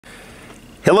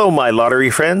Hello my lottery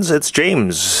friends, it's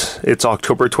James. It's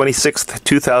October 26th,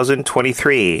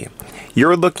 2023.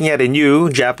 You're looking at a new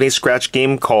Japanese scratch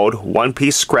game called One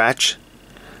Piece Scratch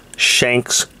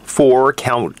Shanks 4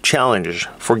 Count Challenge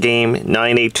for game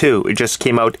 982. It just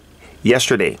came out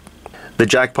yesterday. The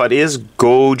jackpot is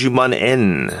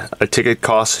Gojuman-en. A ticket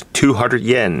costs 200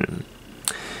 yen.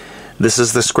 This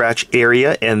is the scratch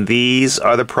area and these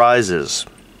are the prizes.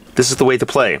 This is the way to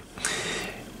play.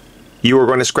 You are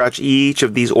going to scratch each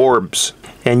of these orbs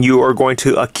and you are going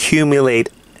to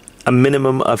accumulate a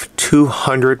minimum of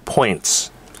 200 points.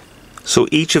 So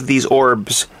each of these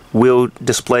orbs will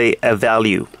display a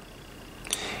value.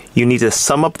 You need to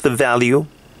sum up the value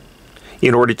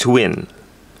in order to win.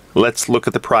 Let's look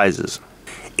at the prizes.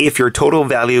 If your total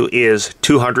value is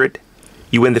 200,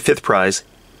 you win the fifth prize,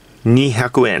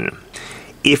 200 yen.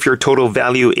 If your total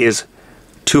value is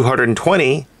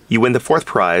 220, you win the fourth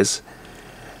prize,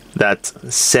 that's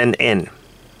 1000 yen.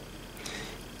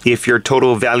 If your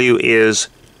total value is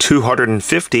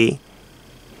 250,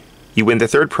 you win the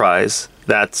third prize,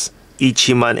 that's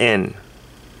 10000 yen.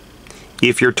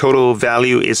 If your total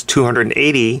value is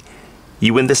 280,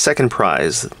 you win the second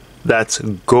prize, that's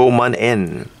 50000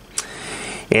 yen.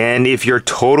 And if your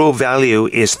total value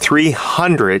is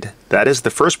 300, that is the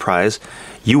first prize,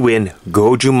 you win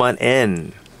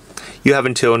Gojuman-en. You have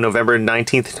until November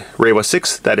 19th, Reiwa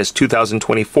 6, that is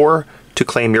 2024, to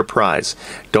claim your prize.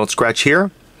 Don't scratch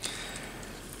here.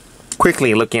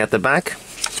 Quickly looking at the back.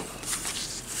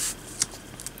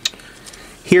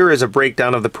 Here is a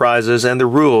breakdown of the prizes and the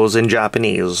rules in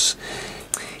Japanese.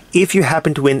 If you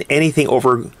happen to win anything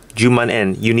over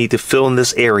Juman-en, you need to fill in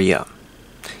this area.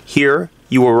 Here,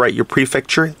 you will write your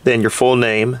prefecture, then your full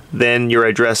name, then your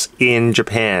address in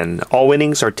Japan. All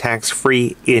winnings are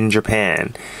tax-free in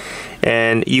Japan.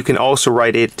 And you can also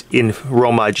write it in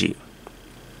Romaji.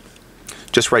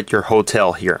 Just write your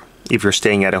hotel here, if you're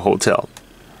staying at a hotel.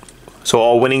 So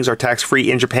all winnings are tax-free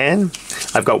in Japan.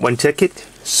 I've got one ticket,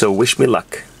 so wish me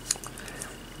luck.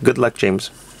 Good luck, James.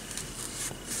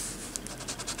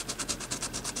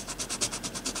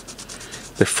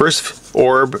 The first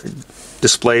orb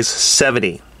displays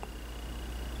 70.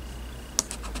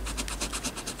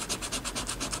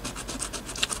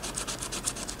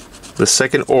 The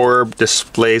second orb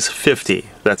displays 50.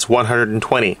 That's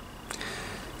 120.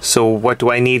 So what do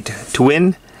I need to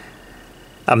win?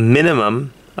 A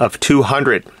minimum of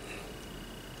 200.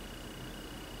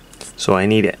 So I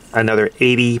need another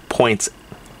 80 points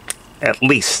at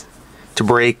least to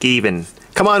break even.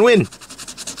 Come on, win!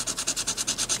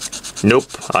 Nope,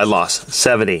 I lost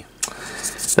 70.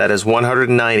 That is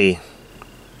 190.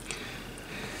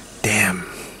 Damn.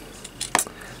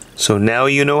 So now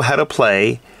you know how to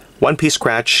play One Piece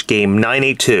Scratch Game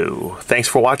 982. Thanks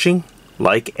for watching.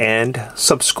 Like and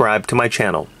subscribe to my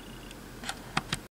channel.